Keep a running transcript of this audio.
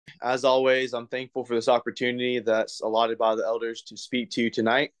As always, I'm thankful for this opportunity that's allotted by the elders to speak to you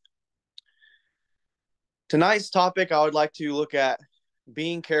tonight. Tonight's topic, I would like to look at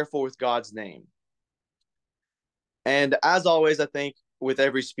being careful with God's name. And as always, I think with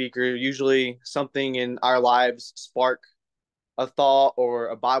every speaker, usually something in our lives spark a thought or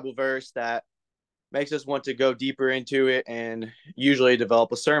a Bible verse that makes us want to go deeper into it and usually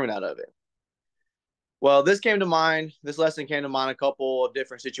develop a sermon out of it. Well, this lesson came to mind a couple of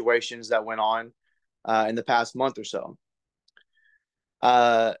different situations that went on in the past month or so.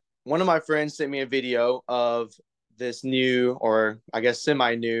 One of my friends sent me a video of this new, or I guess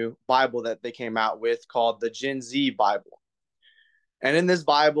semi-new Bible that they came out with called the Gen Z Bible. And in this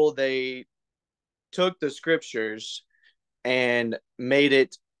Bible, they took the scriptures and made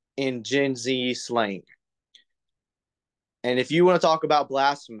it in Gen Z slang. And if you want to talk about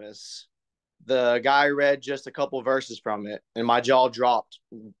blasphemous, the guy read just a couple verses from it, and my jaw dropped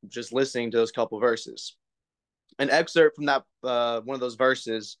just listening to those couple verses. An excerpt from that one of those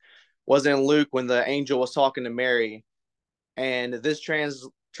verses was in Luke when the angel was talking to Mary, and this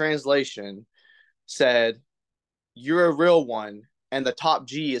translation said, "You're a real one, and the top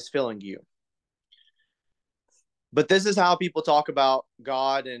G is filling you." But this is how people talk about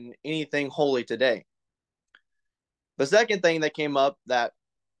God and anything holy today. The second thing that came up that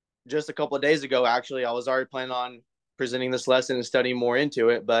just a couple of days ago, actually, I was already planning on presenting this lesson and studying more into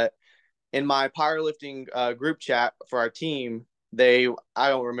it, but in my powerlifting group chat for our team, I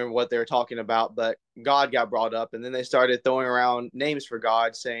don't remember what they were talking about, but God got brought up, and then they started throwing around names for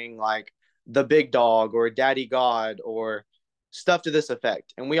God, saying like the big dog or daddy God or stuff to this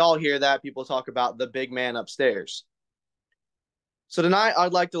effect. And we all hear that. People talk about the big man upstairs. So tonight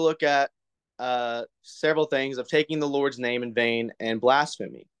I'd like to look at several things of taking the Lord's name in vain and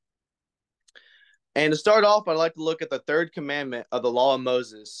blasphemy. And to start off, I'd like to look at the third commandment of the law of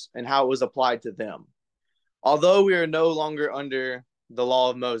Moses and how it was applied to them. Although we are no longer under the law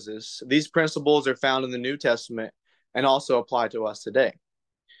of Moses, these principles are found in the New Testament and also apply to us today.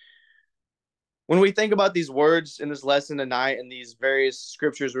 When we think about these words in this lesson tonight and these various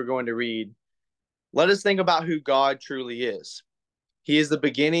scriptures we're going to read, let us think about who God truly is. He is the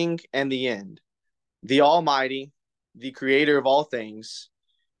beginning and the end, the Almighty, the creator of all things,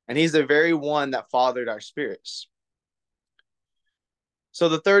 and he's the very one that fathered our spirits. So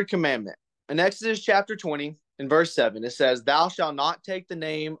the third commandment, in Exodus chapter 20, in verse 7, it says, "Thou shalt not take the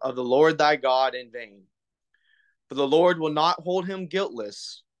name of the Lord thy God in vain, for the Lord will not hold him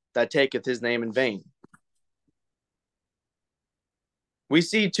guiltless that taketh his name in vain." We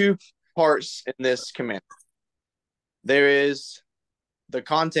see two parts in this commandment. There is the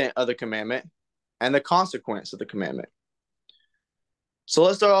content of the commandment and the consequence of the commandment. So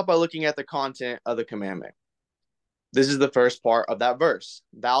let's start off by looking at the content of the commandment. This is the first part of that verse.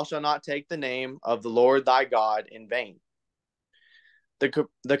 "Thou shalt not take the name of the Lord thy God in vain."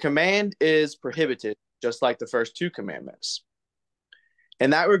 The command is prohibited, just like the first two commandments. In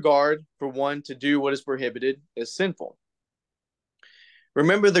that regard, for one to do what is prohibited is sinful.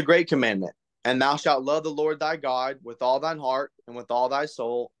 Remember the great commandment, "And thou shalt love the Lord thy God with all thine heart and with all thy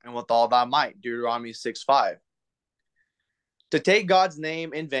soul and with all thy might," Deuteronomy 6:5. To take God's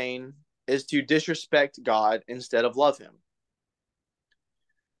name in vain is to disrespect God instead of love him.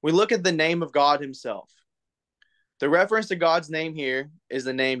 We look at the name of God himself. The reference to God's name here is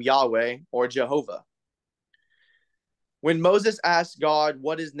the name Yahweh or Jehovah. When Moses asked God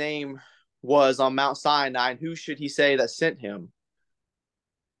what his name was on Mount Sinai and who should he say that sent him,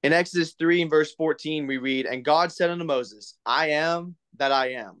 in Exodus 3 and verse 14 we read, "And God said unto Moses, I am that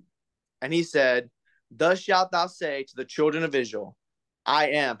I am. And he said, Thus shalt thou say to the children of Israel,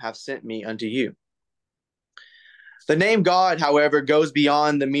 I am have sent me unto you." The name God, however, goes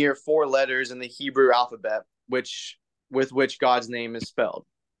beyond the mere 4 letters in the Hebrew alphabet, with which God's name is spelled.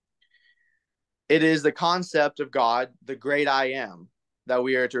 It is the concept of God, the great I am, that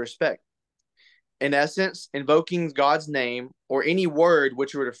we are to respect. In essence, invoking God's name or any word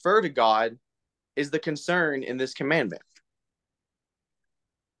which would refer to God is the concern in this commandment.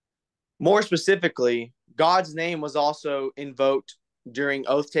 More specifically, God's name was also invoked during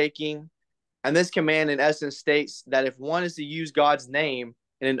oath taking, and this command in essence states that if one is to use God's name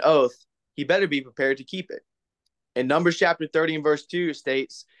in an oath, he better be prepared to keep it. In Numbers chapter 30 and verse 2 it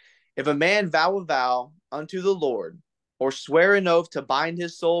states, "If a man vow a vow unto the Lord, or swear an oath to bind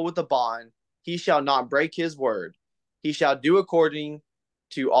his soul with a bond, he shall not break his word. He shall do according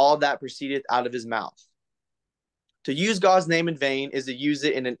to all that proceedeth out of his mouth." To use God's name in vain is to use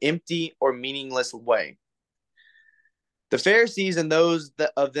it in an empty or meaningless way. The Pharisees and those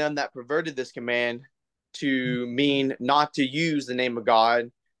of them that perverted this command to mean not to use the name of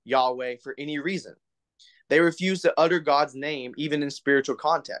God Yahweh for any reason. They refused to utter God's name even in spiritual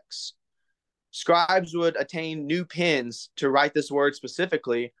contexts. Scribes would attain new pens to write this word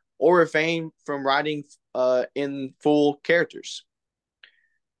specifically, or refrain from writing in full characters.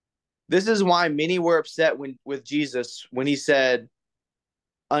 This is why many were upset with Jesus when he said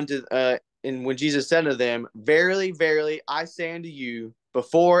when Jesus said to them, "Verily, verily, I say unto you,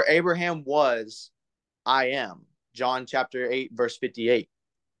 before Abraham was, I am." John chapter 8, verse 58.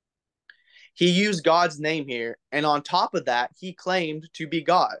 He used God's name here, and on top of that, he claimed to be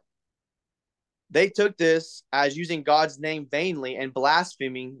God. They took this as using God's name vainly and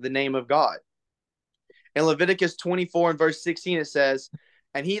blaspheming the name of God. In Leviticus 24 and verse 16, it says,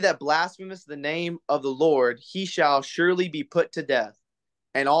 "And he that blasphemeth the name of the Lord, he shall surely be put to death,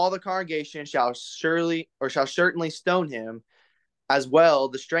 and all the congregation shall certainly stone him, as well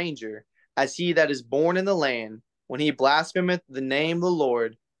the stranger, as he that is born in the land, when he blasphemeth the name of the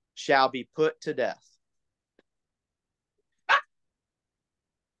Lord, shall be put to death."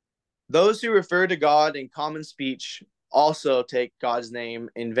 Those who refer to God in common speech also take God's name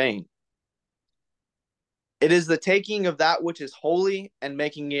in vain. It is the taking of that which is holy and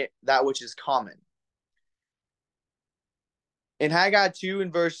making it that which is common. In Haggai 2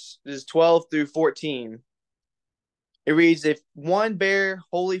 in verses 12 through 14, it reads, "If one bear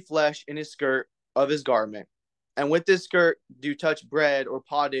holy flesh in his skirt of his garment, and with this skirt do touch bread or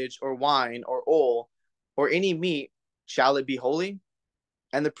pottage or wine or oil or any meat, shall it be holy?"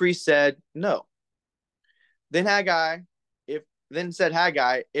 And the priest said, "No." Then said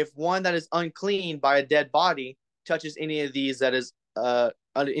Haggai, "If one that is unclean by a dead body touches any of these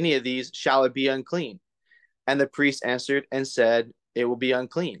shall it be unclean?" And the priest answered and said, "It will be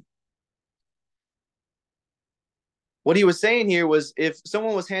unclean." What he was saying here was, if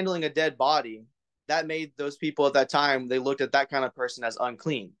someone was handling a dead body, that made those people at that time, they looked at that kind of person as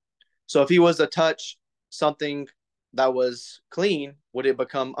unclean. So if he was to touch something that was clean, would it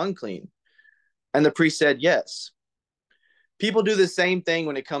become unclean? And the priest said yes. People do the same thing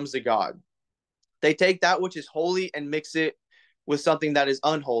when it comes to God. They take that which is holy and mix it with something that is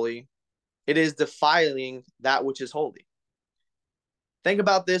unholy. It is defiling that which is holy. Think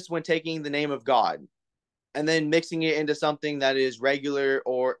about this when taking the name of God and then mixing it into something that is regular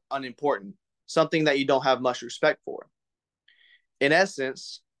or unimportant, something that you don't have much respect for. In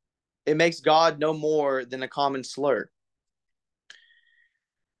essence, it makes God no more than a common slur.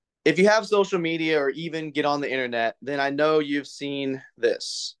 If you have social media or even get on the internet, then I know you've seen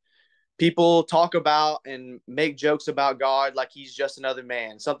this. People talk about and make jokes about God like he's just another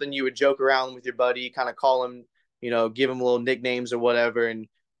man, something you would joke around with your buddy, kind of call him, give him little nicknames or whatever. And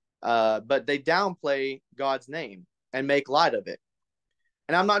but they downplay God's name and make light of it.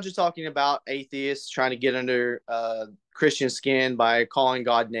 And I'm not just talking about atheists trying to get under Christian skin by calling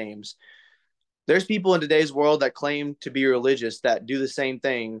God names. There's people in today's world that claim to be religious that do the same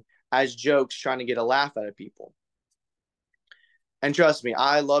thing as jokes, trying to get a laugh out of people. And trust me,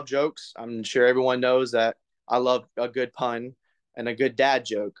 I love jokes. I'm sure everyone knows that I love a good pun and a good dad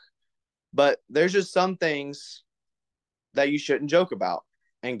joke. But there's just some things that you shouldn't joke about,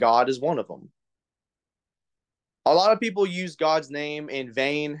 and God is one of them. A lot of people use God's name in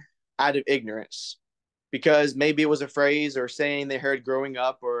vain out of ignorance, because maybe it was a phrase or saying they heard growing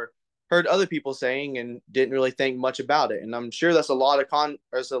up or heard other people saying and didn't really think much about it. And I'm sure that's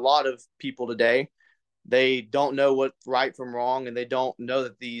there's a lot of people today. They don't know what right from wrong, and they don't know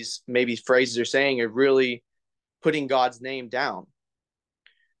that these maybe phrases they're saying are really putting God's name down.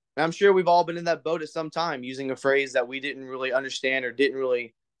 And I'm sure we've all been in that boat at some time, using a phrase that we didn't really understand or didn't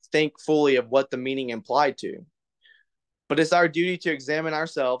really think fully of what the meaning implied to. But it's our duty to examine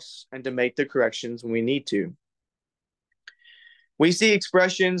ourselves and to make the corrections when we need to. We see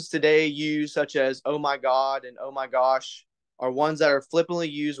expressions today used such as "oh my God" and "oh my gosh" are ones that are flippantly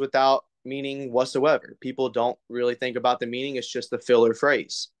used without meaning whatsoever. People don't really think about the meaning. It's just a filler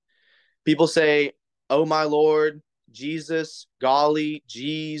phrase. People say, "oh my Lord," "Jesus," "golly,"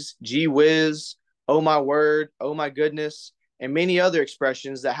 "geez," "gee whiz," "oh my word," "oh my goodness," and many other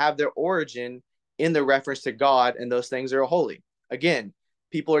expressions that have their origin in the reference to God, and those things are holy. Again,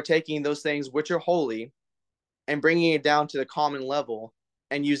 people are taking those things which are holy and bringing it down to the common level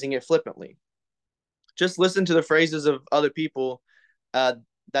and using it flippantly. Just listen to the phrases of other people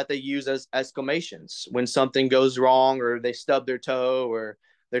that they use as exclamations when something goes wrong or they stub their toe or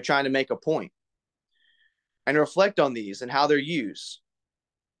they're trying to make a point. And reflect on these and how they're used,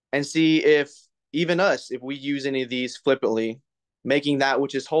 and see if even us, if we use any of these flippantly, making that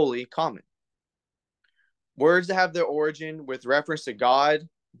which is holy common. Words that have their origin with reference to God,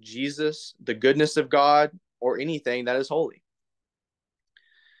 Jesus, the goodness of God, or anything that is holy.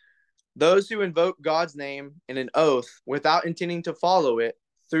 Those who invoke God's name in an oath without intending to follow it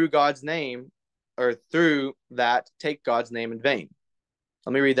through God's name or through that take God's name in vain.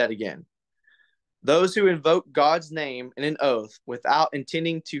 Let me read that again. Those who invoke God's name in an oath without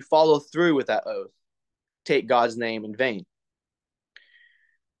intending to follow through with that oath take God's name in vain.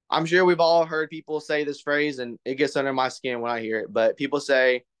 I'm sure we've all heard people say this phrase, and it gets under my skin when I hear it, but people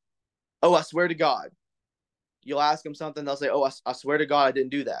say, "Oh, I swear to God." You'll ask them something, they'll say, "Oh, I swear to God I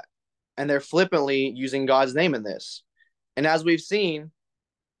didn't do that." And they're flippantly using God's name in this. And as we've seen,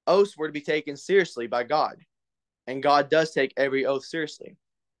 oaths were to be taken seriously by God, and God does take every oath seriously.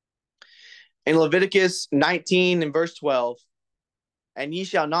 In Leviticus 19 and verse 12, "And ye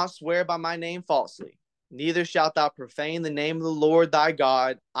shall not swear by my name falsely, neither shalt thou profane the name of the Lord thy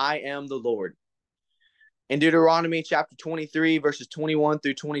God. I am the Lord." In Deuteronomy chapter 23, verses 21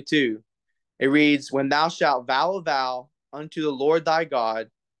 through 22, it reads, "When thou shalt vow a vow unto the Lord thy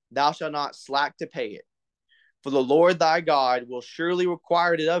God, thou shalt not slack to pay it. For the Lord thy God will surely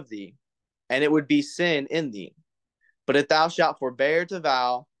require it of thee, and it would be sin in thee. But if thou shalt forbear to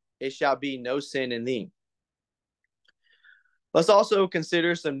vow, it shall be no sin in thee." Let's also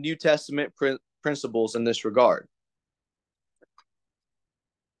consider some New Testament principles in this regard.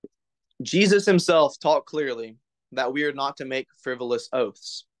 Jesus himself taught clearly that we are not to make frivolous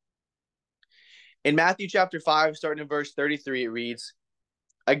oaths. In Matthew chapter 5, starting in verse 33, it reads,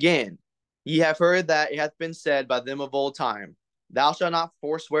 "Again, ye have heard that it hath been said by them of old time, Thou shalt not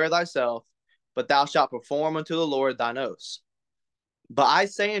forswear thyself, but thou shalt perform unto the Lord thine oaths. But I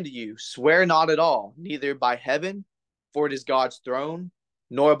say unto you, swear not at all, neither by heaven, for it is God's throne,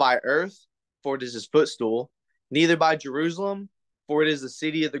 nor by earth, for it is his footstool, neither by Jerusalem, for it is the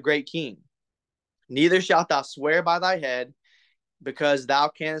city of the great king. Neither shalt thou swear by thy head, because thou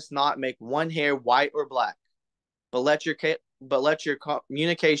canst not make one hair white or black. But let your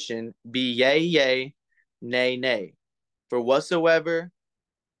communication be yea, yea, nay, nay. For whatsoever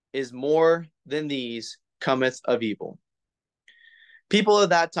is more than these cometh of evil." People of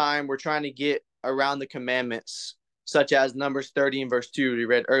that time were trying to get around the commandments, such as Numbers 30 and verse 2 we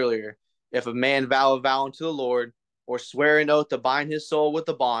read earlier. "If a man vow a vow unto the Lord, or swear an oath to bind his soul with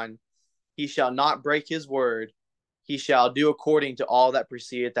a bond, he shall not break his word. He shall do according to all that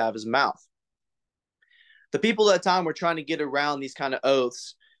proceedeth out of his mouth." The people at that time were trying to get around these kind of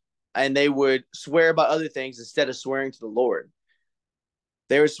oaths, and they would swear by other things instead of swearing to the Lord.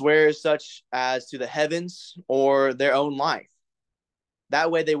 They would swear such as to the heavens or their own life.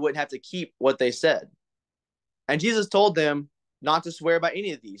 That way they wouldn't have to keep what they said. And Jesus told them not to swear by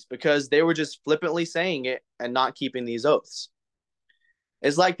any of these because they were just flippantly saying it and not keeping these oaths.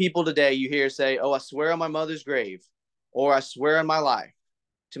 It's like people today you hear say, "Oh, I swear on my mother's grave," or "I swear on my life,"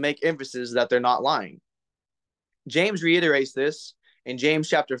 to make emphasis that they're not lying. James reiterates this in James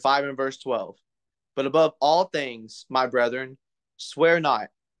chapter 5 and verse 12. "But above all things, my brethren, swear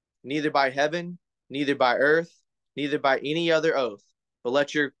not, neither by heaven, neither by earth, neither by any other oath, but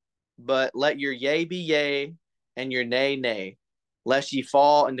let your yea be yea, and your nay, nay, lest ye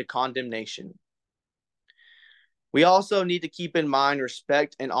fall into condemnation." We also need to keep in mind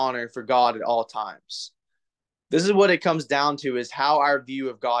respect and honor for God at all times. This is what it comes down to, is how our view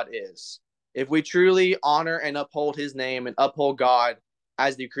of God is. If we truly honor and uphold his name and uphold God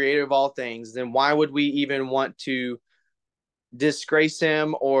as the creator of all things, then why would we even want to disgrace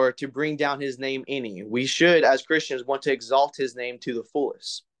him or to bring down his name any? We should, as Christians, want to exalt his name to the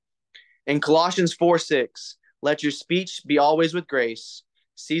fullest. In Colossians 4:6, "Let your speech be always with grace,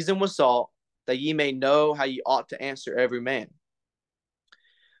 seasoned with salt, that ye may know how ye ought to answer every man."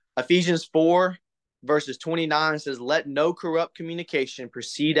 Ephesians 4, verses 29 says, "Let no corrupt communication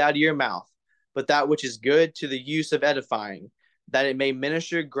proceed out of your mouth, but that which is good to the use of edifying, that it may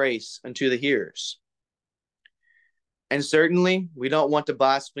minister grace unto the hearers." And certainly, we don't want to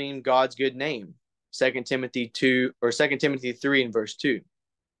blaspheme God's good name. 2 Timothy 3 and verse 2.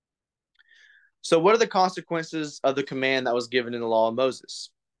 So what are the consequences of the command that was given in the law of Moses?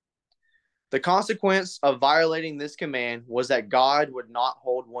 The consequence of violating this command was that God would not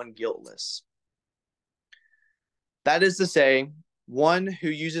hold one guiltless. That is to say, one who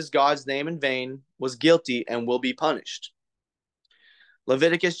uses God's name in vain was guilty and will be punished.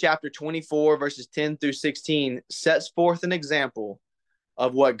 Leviticus chapter 24, verses 10 through 16 sets forth an example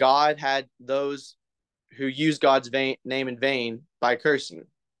of what God had those who use God's name in vain by cursing.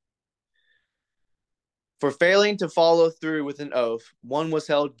 For failing to follow through with an oath, one was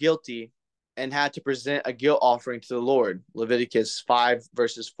held guilty and had to present a guilt offering to the Lord. Leviticus 5,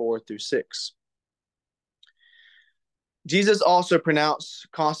 verses 4 through 6. Jesus also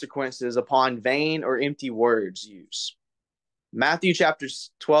pronounced consequences upon vain or empty words used. Matthew chapter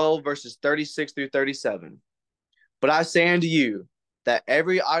 12, verses 36 through 37. But I say unto you, that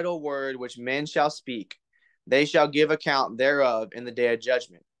every idle word which men shall speak, they shall give account thereof in the day of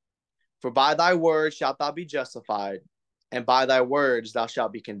judgment. For by thy word shalt thou be justified, and by thy words thou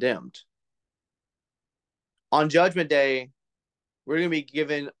shalt be condemned. On judgment day, we're going to be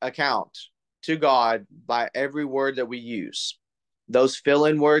given account to God by every word that we use. Those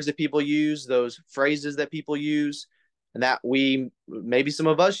fill-in words that people use, those phrases that people use, and that maybe some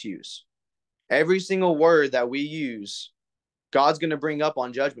of us use. Every single word that we use, God's going to bring up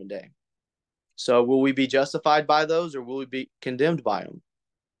on judgment day. So will we be justified by those, or will we be condemned by them?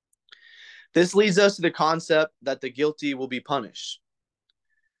 This leads us to the concept that the guilty will be punished.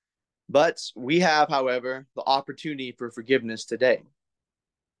 But we have, however, the opportunity for forgiveness today.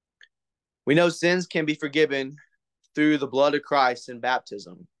 We know sins can be forgiven through the blood of Christ in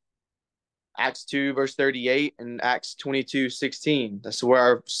baptism. Acts 2, verse 38 and Acts 22:16. That's where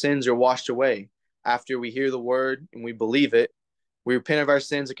our sins are washed away. After we hear the word and we believe it, we repent of our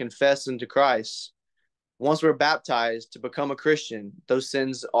sins and confess them to Christ. Once we're baptized to become a Christian, those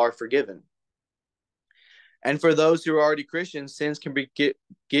sins are forgiven. And for those who are already Christians, sins can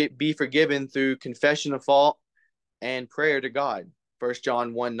be forgiven through confession of fault and prayer to God. 1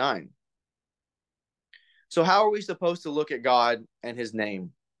 John 1:9. So how are we supposed to look at God and his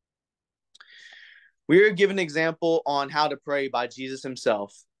name? We are given an example on how to pray by Jesus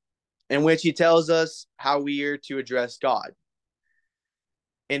himself, in which he tells us how we are to address God.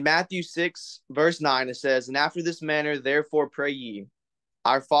 In Matthew 6, verse 9, it says, And after this manner, therefore pray ye,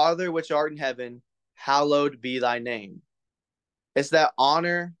 Our Father which art in heaven, hallowed be thy name. It's that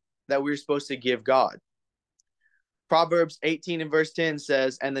honor that we're supposed to give God. Proverbs 18 and verse 10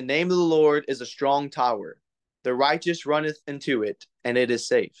 says, And the name of the Lord is a strong tower. The righteous runneth into it, and it is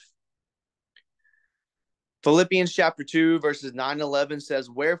safe. Philippians chapter 2, verses 9 and 11 says,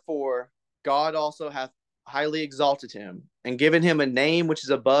 Wherefore God also hath highly exalted him, and given him a name which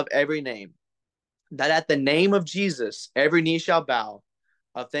is above every name, that at the name of Jesus every knee shall bow,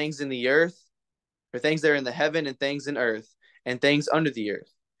 of things in the earth, or things that are in the heaven, and things in earth, and things under the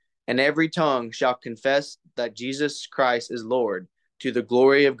earth. And every tongue shall confess that Jesus Christ is Lord, to the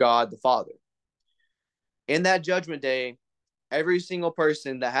glory of God the Father. In that judgment day, every single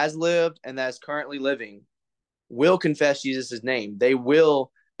person that has lived and that is currently living will confess Jesus' name. They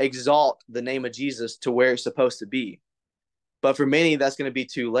will exalt the name of Jesus to where it's supposed to be. But for many, that's going to be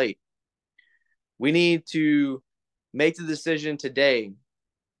too late. We need to make the decision today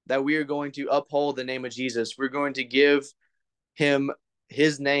that we are going to uphold the name of Jesus. We're going to give him,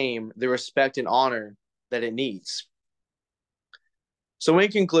 his name, the respect and honor that it needs. So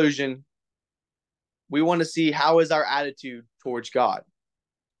in conclusion, we want to see how is our attitude towards God.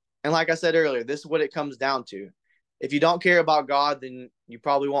 And like I said earlier, this is what it comes down to. If you don't care about God, then you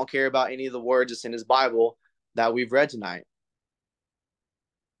probably won't care about any of the words that's in his Bible that we've read tonight.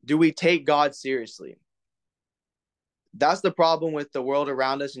 Do we take God seriously? That's the problem with the world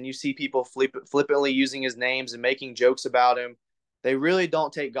around us, and you see people flippantly using his names and making jokes about him. They really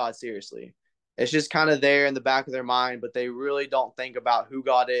don't take God seriously. It's just kind of there in the back of their mind, but they really don't think about who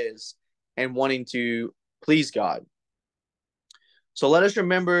God is and wanting to please God. So let us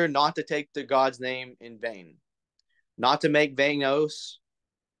remember not to take the God's name in vain, not to make vain oaths,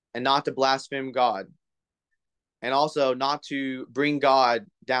 and not to blaspheme God, and also not to bring God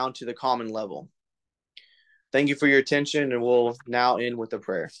down to the common level. Thank you for your attention, and we'll now end with a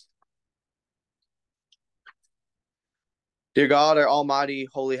prayer. Dear God, our almighty,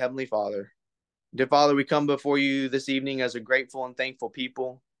 holy, heavenly Father, dear Father, we come before you this evening as a grateful and thankful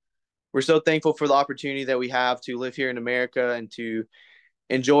people. We're so thankful for the opportunity that we have to live here in America and to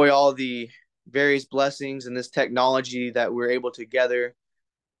enjoy all the various blessings and this technology that we're able to gather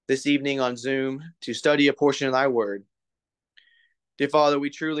this evening on Zoom to study a portion of thy word. Dear Father, we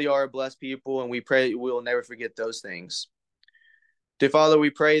truly are a blessed people, and we pray we will never forget those things. Dear Father, we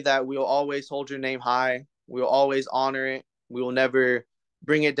pray that we will always hold your name high. We will always honor it. We will never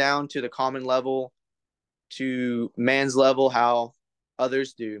bring it down to the common level, to man's level, how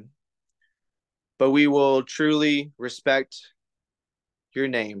others do. But we will truly respect your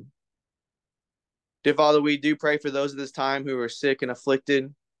name. Dear Father, we do pray for those at this time who are sick and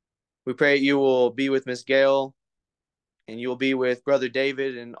afflicted. We pray you will be with Miss Gail, and you will be with Brother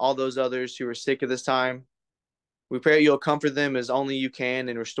David and all those others who are sick at this time. We pray you'll comfort them as only you can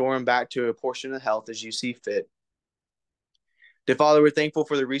and restore them back to a portion of health as you see fit. Dear Father, we're thankful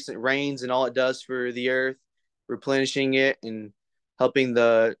for the recent rains and all it does for the earth, replenishing it and helping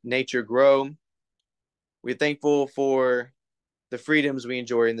the nature grow. We're thankful for the freedoms we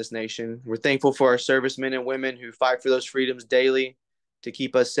enjoy in this nation. We're thankful for our servicemen and women who fight for those freedoms daily to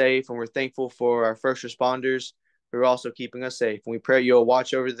keep us safe. And we're thankful for our first responders who are also keeping us safe. And we pray you'll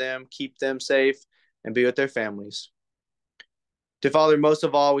watch over them, keep them safe, and be with their families. To Father, most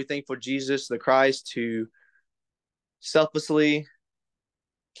of all, we thank for Jesus the Christ who selflessly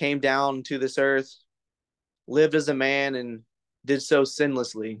came down to this earth, lived as a man, and did so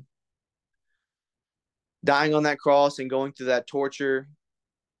sinlessly, dying on that cross and going through that torture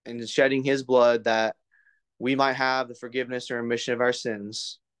and shedding his blood that we might have the forgiveness and remission of our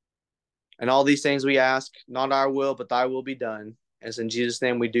sins. And all these things we ask, not our will, but thy will be done. As in Jesus'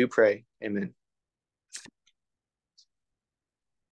 name we do pray. Amen.